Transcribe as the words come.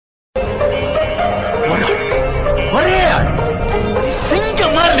ஒரே ஆள்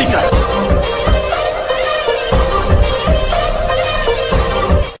சிங்கம் மாதிரி இருக்காரு.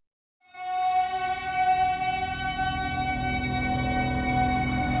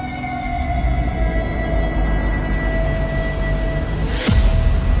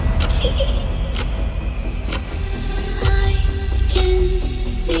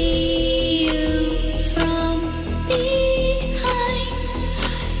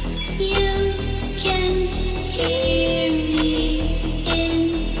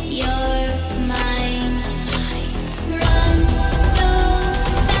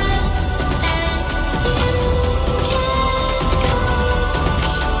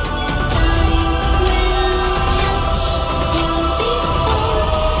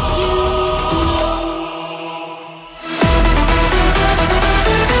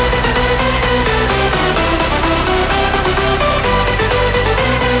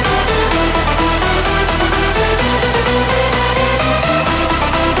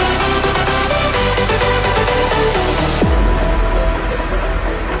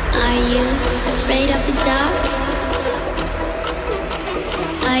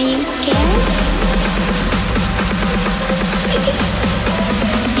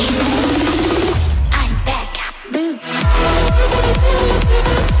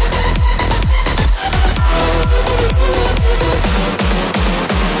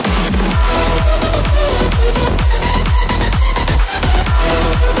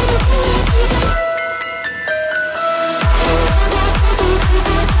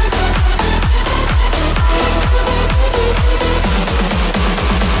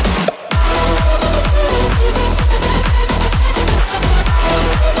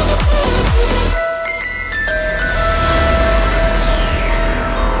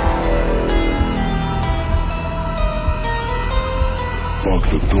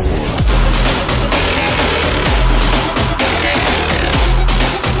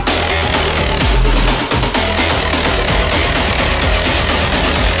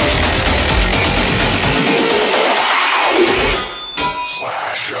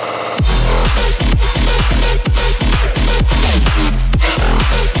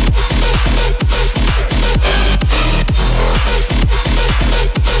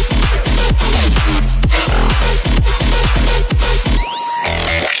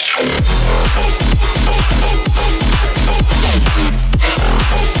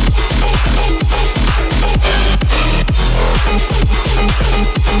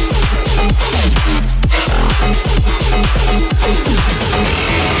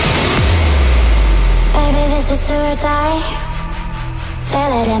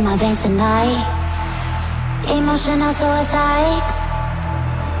 Tonight, emotional suicide.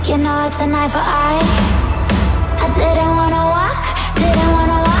 You know it's a night for I didn't wanna walk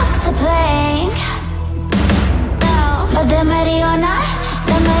the plane. No, but the Mariona,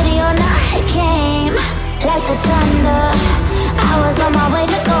 it came like the thunder. I was on my way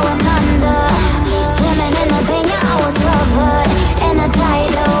to going under, swimming in the pain, yeah, I was covered in a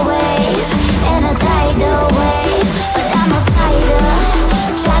tidal wave, but I'm a fighter.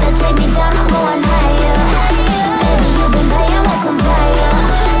 Try to take me down, I'm going higher. Baby, you've been playing with some fire.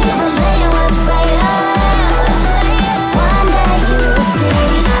 You've been playing with fire. One day you'll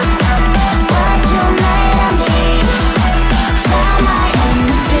see what you made of me. Found my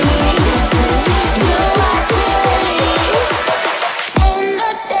enemies. You are to release. In the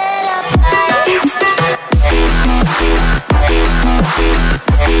dead of night.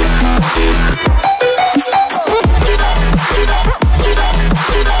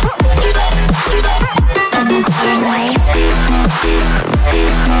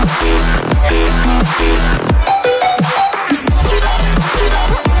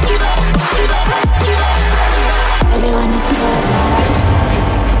 Everyone is scared.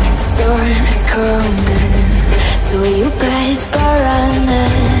 Storm is coming, so you better start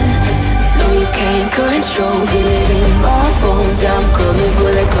running. No, you can't control it in my bones. I'm coming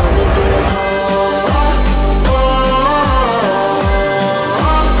for the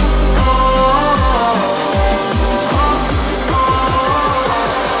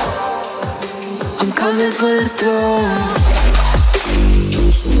I'm coming for the throne.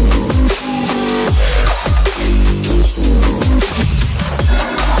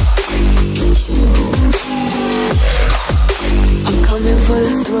 I'm coming for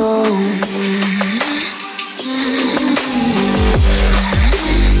the throne.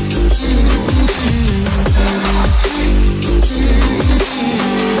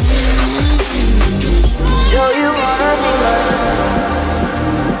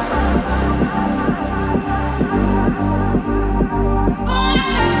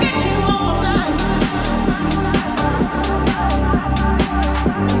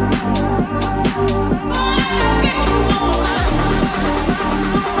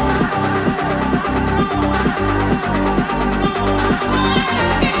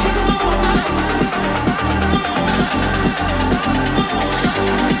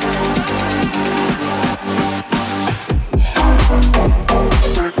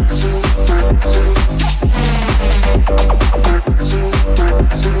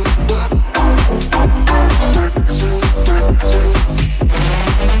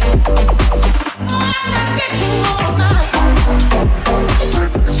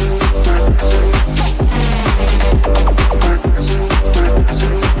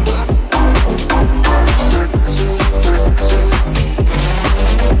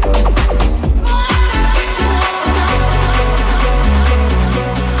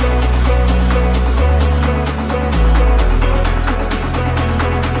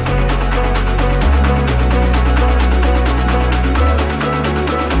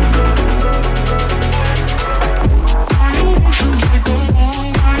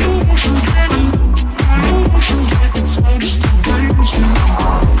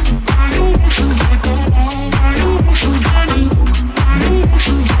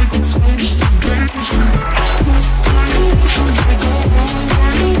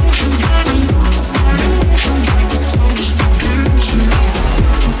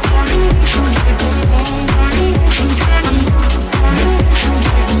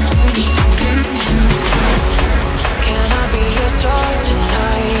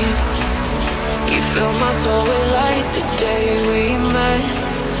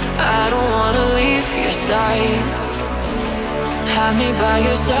 side. Have me by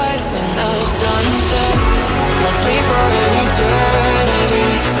your side when the sun's up. Let's sleep for eternity.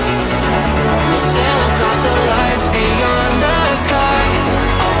 We'll sail across the lights beyond the sky.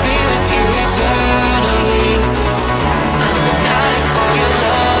 I'll be with you eternally. I'm an addict for your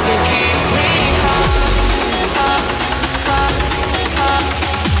love, it keeps me high.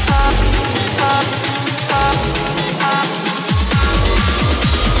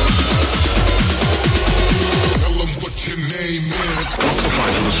 Tell them what your name is. Amplify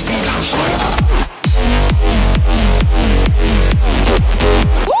to the speed house light.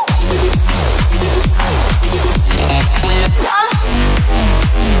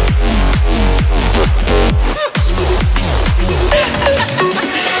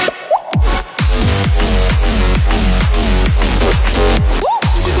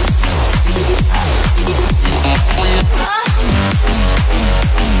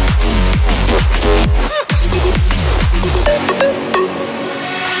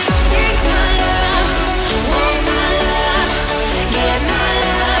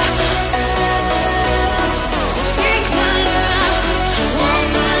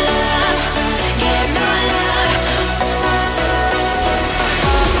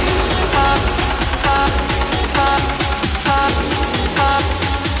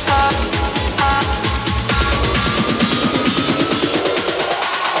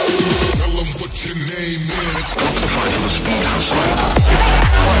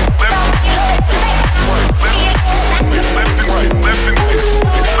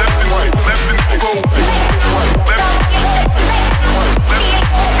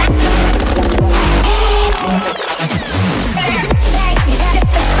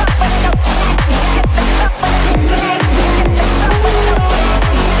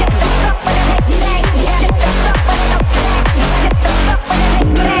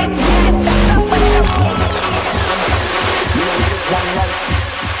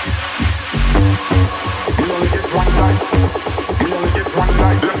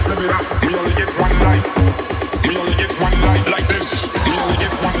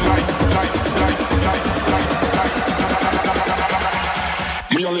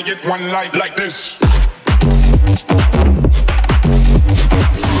 One life like this.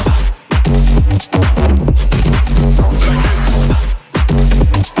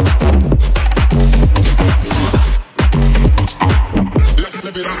 Let's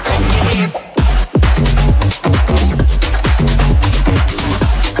live it up.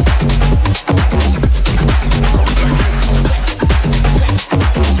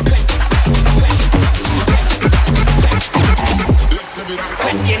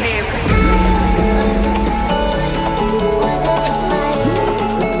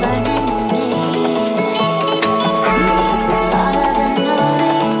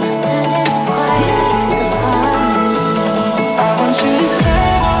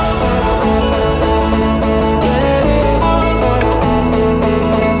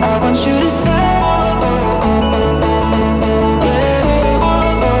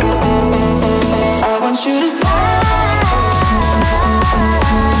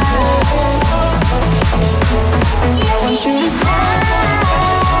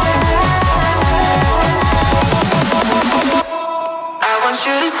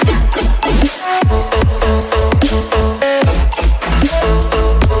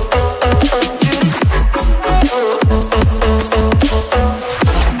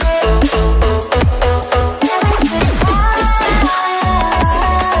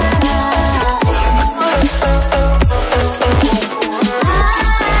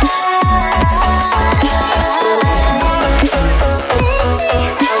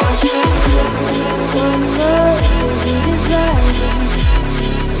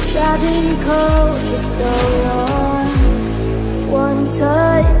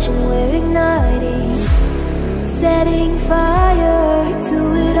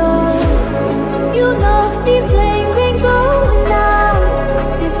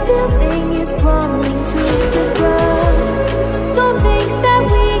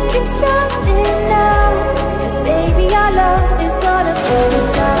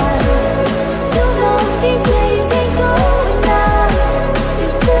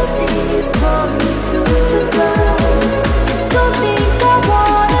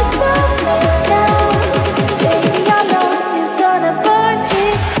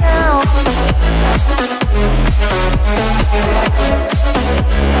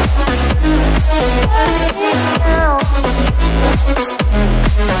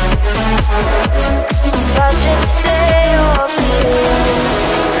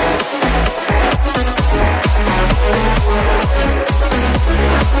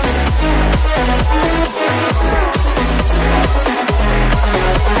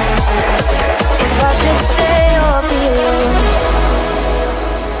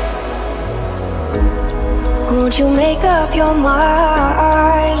 up your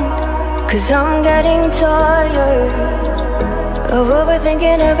mind, 'cause I'm getting tired of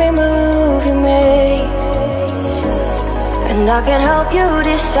overthinking every move you make. And I can help you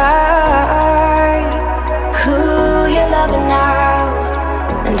decide who you're loving now,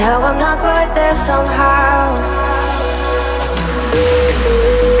 and how I'm not quite there somehow.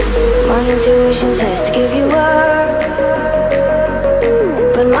 My intuition says to give you up,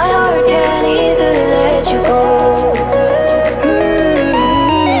 but my heart can't easily let you go.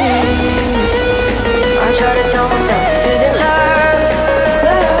 I try to tell myself this isn't love,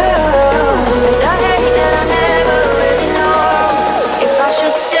 but I hate that I never really know if I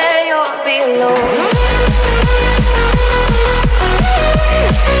should stay or be alone.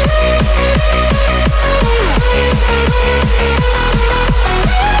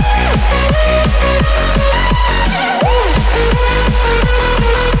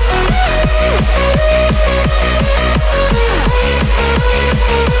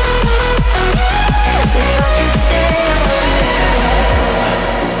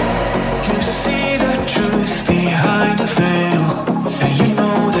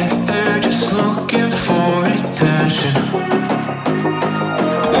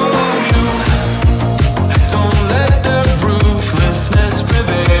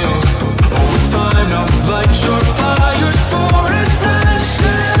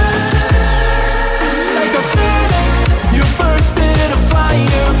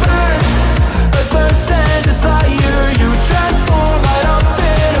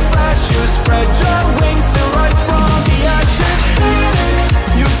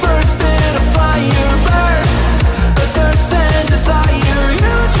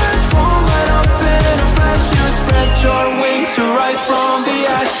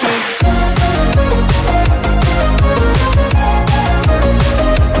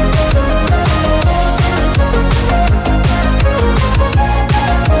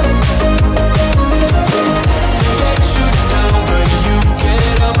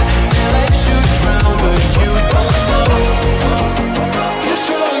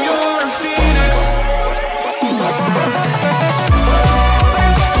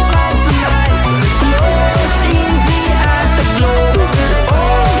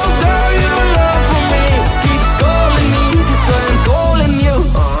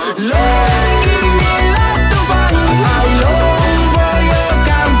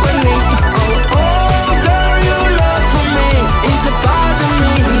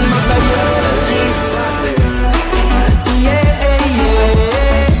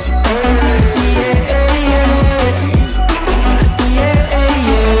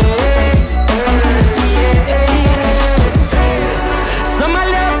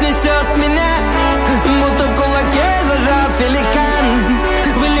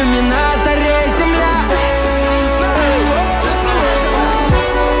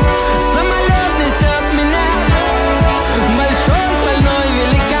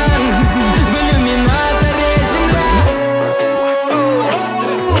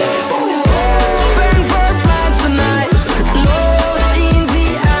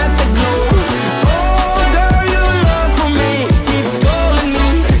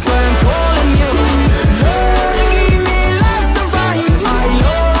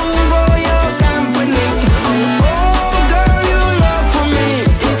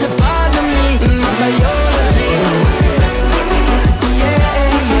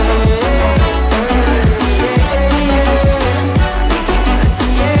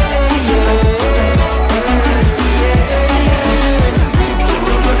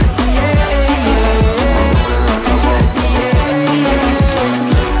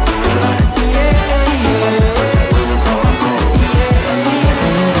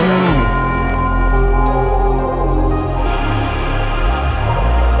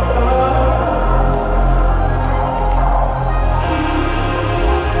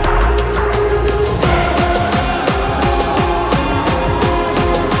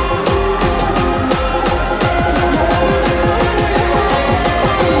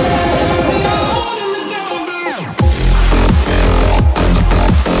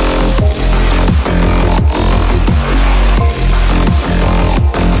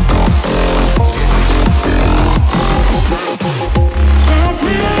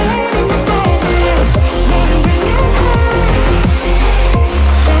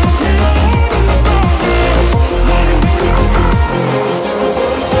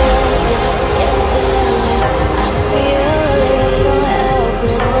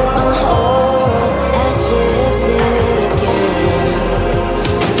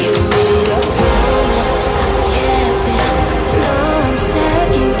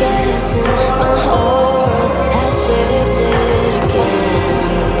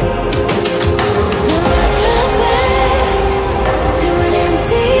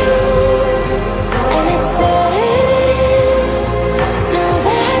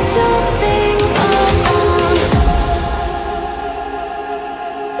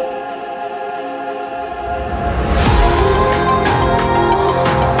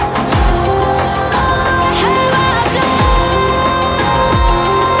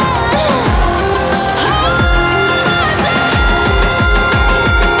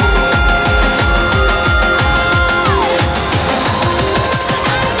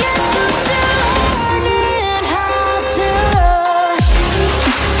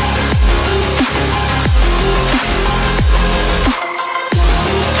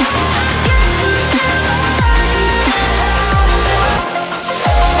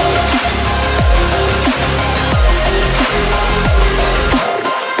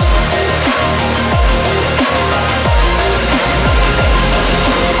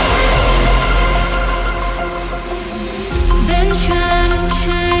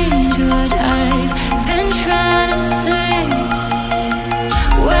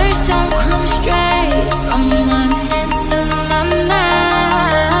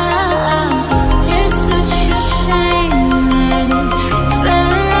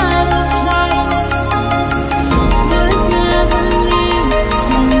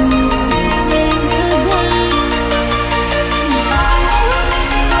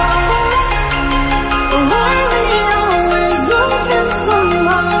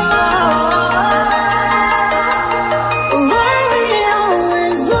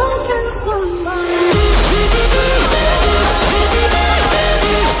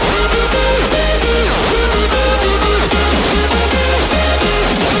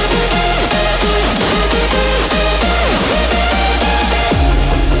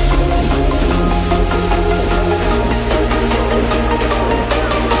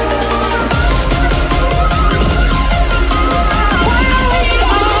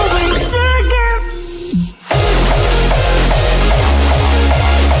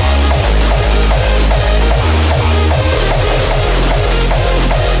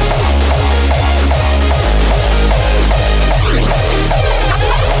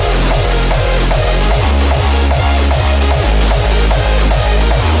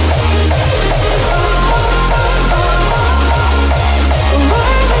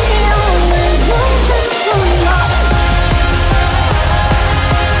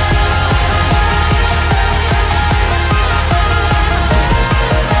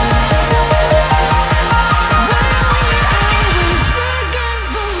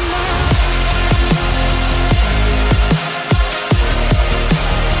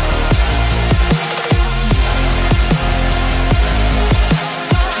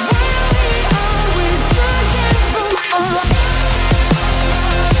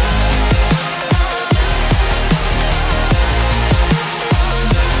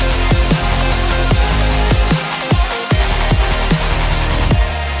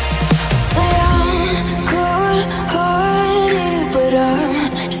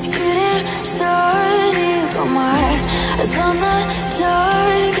 eyes on the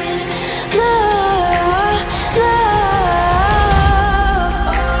target. Love,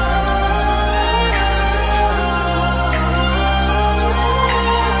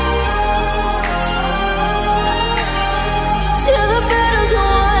 till the battle's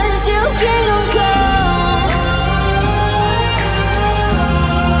won, till kingdom come.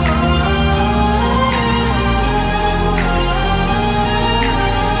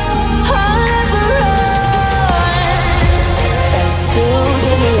 I'll never run. That's to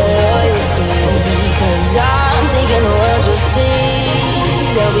give me your loyalty, 'cause I'm taking the world you'll see.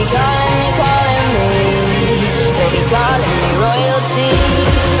 They'll be calling me, they'll be calling me royalty.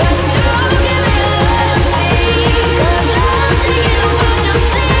 That's to give me your loyalty, 'cause I'm taking the world you'll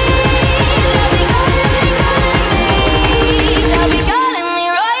see. They'll be calling me, they'll be calling me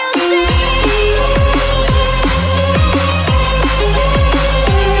royalty.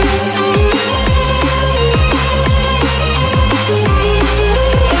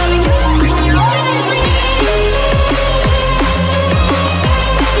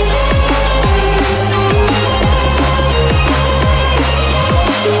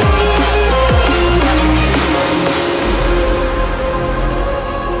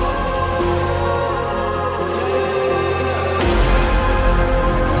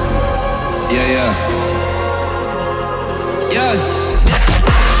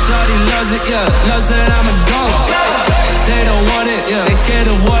 Shawty loves it, loves that I'm a dog. They don't want it, they scared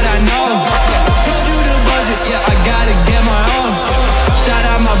of what I know. Told you the budget, I gotta get my own. Shout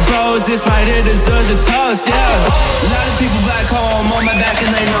out my bros, this right here deserves a toast, A lot of people back home on my back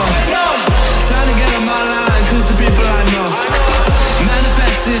and they know. Trying to get them online, 'cause the people I know.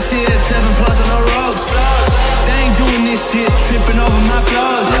 Manifest this year, 7+ on the ropes. They ain't doing this shit, tripping over my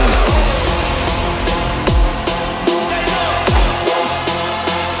flows,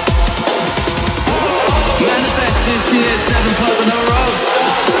 This year, 7+ on the ropes.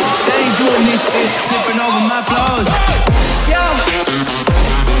 They ain't doing this shit, tripping over my flows.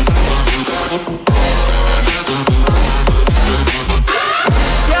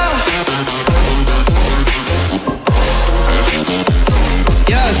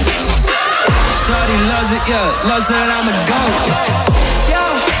 Shawty loves it, loves that I'm a goat.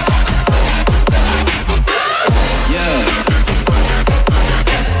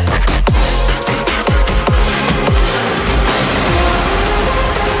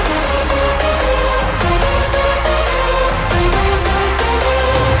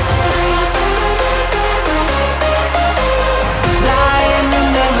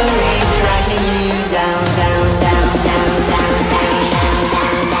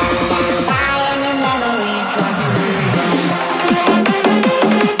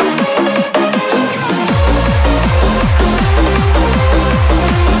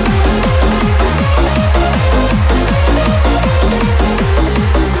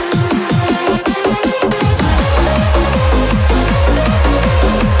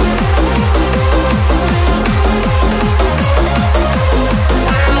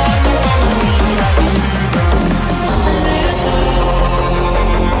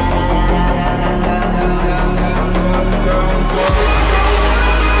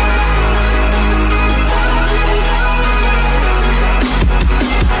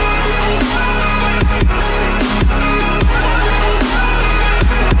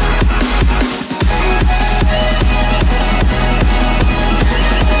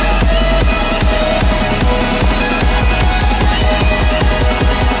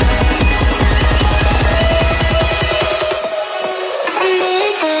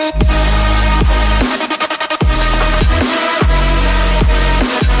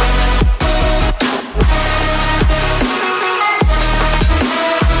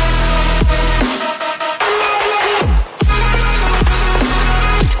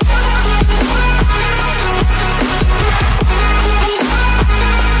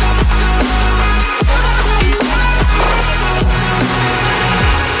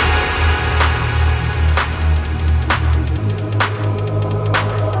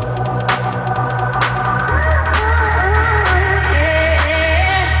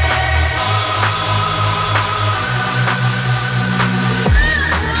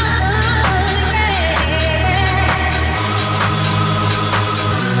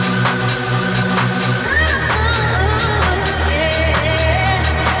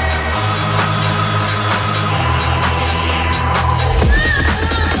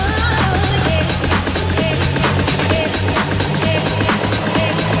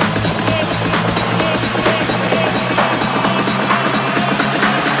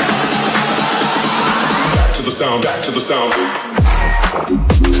 sound, back to the sound.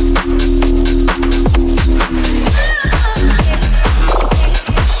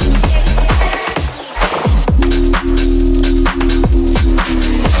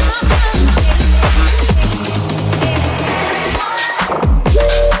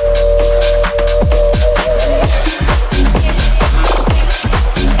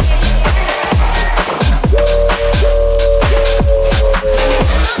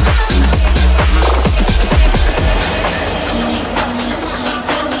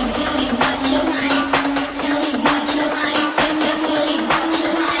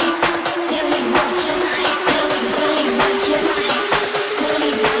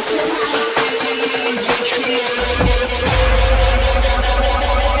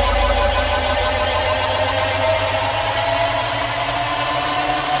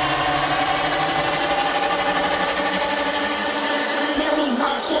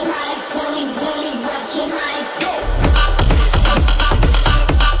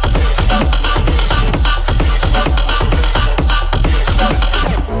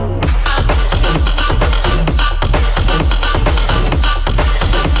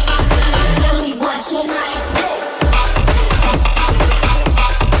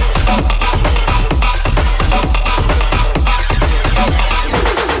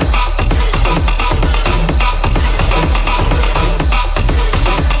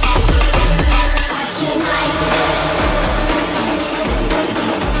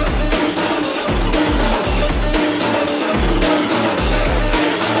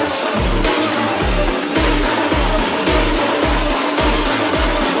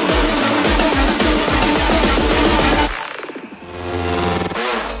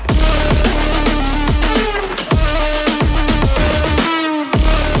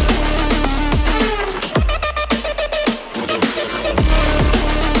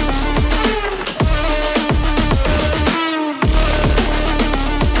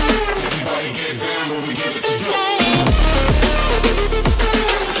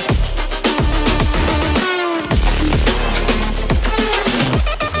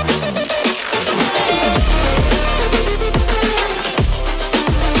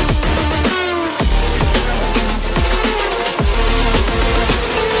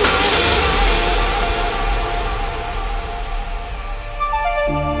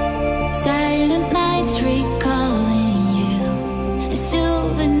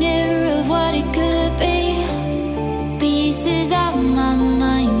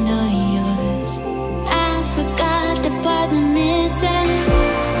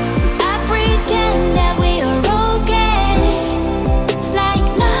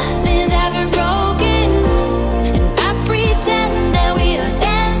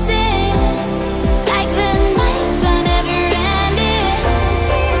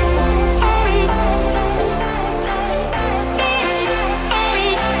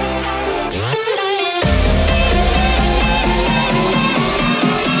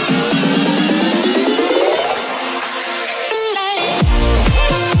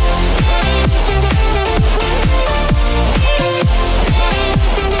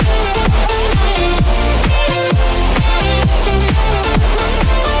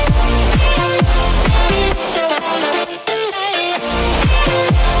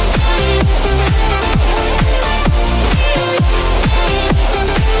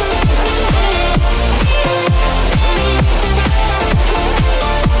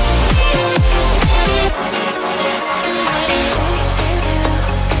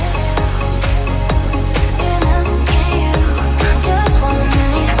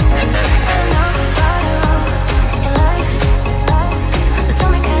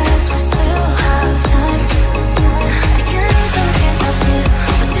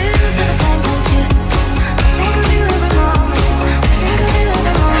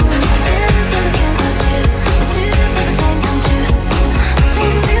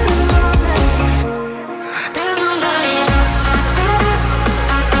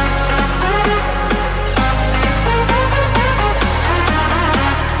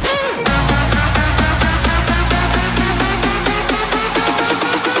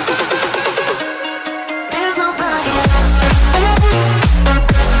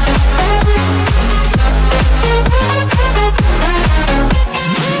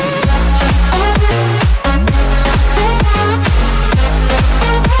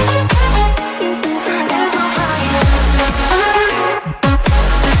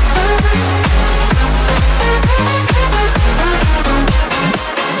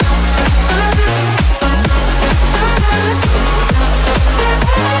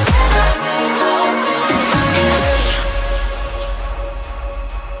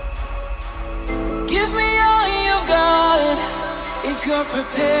 if you're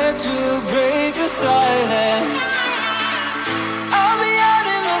prepared to break the silence, I'll be out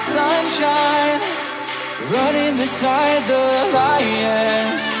in the sunshine, running beside the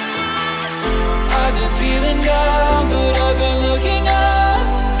lions. I've been feeling down, but I've been looking up,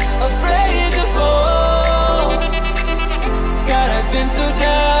 afraid to fall. God, I've been so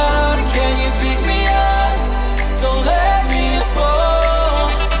down, can you pick me up? Don't let me fall.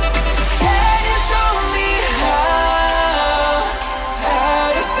 Can you show me how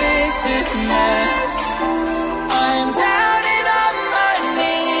to face this man?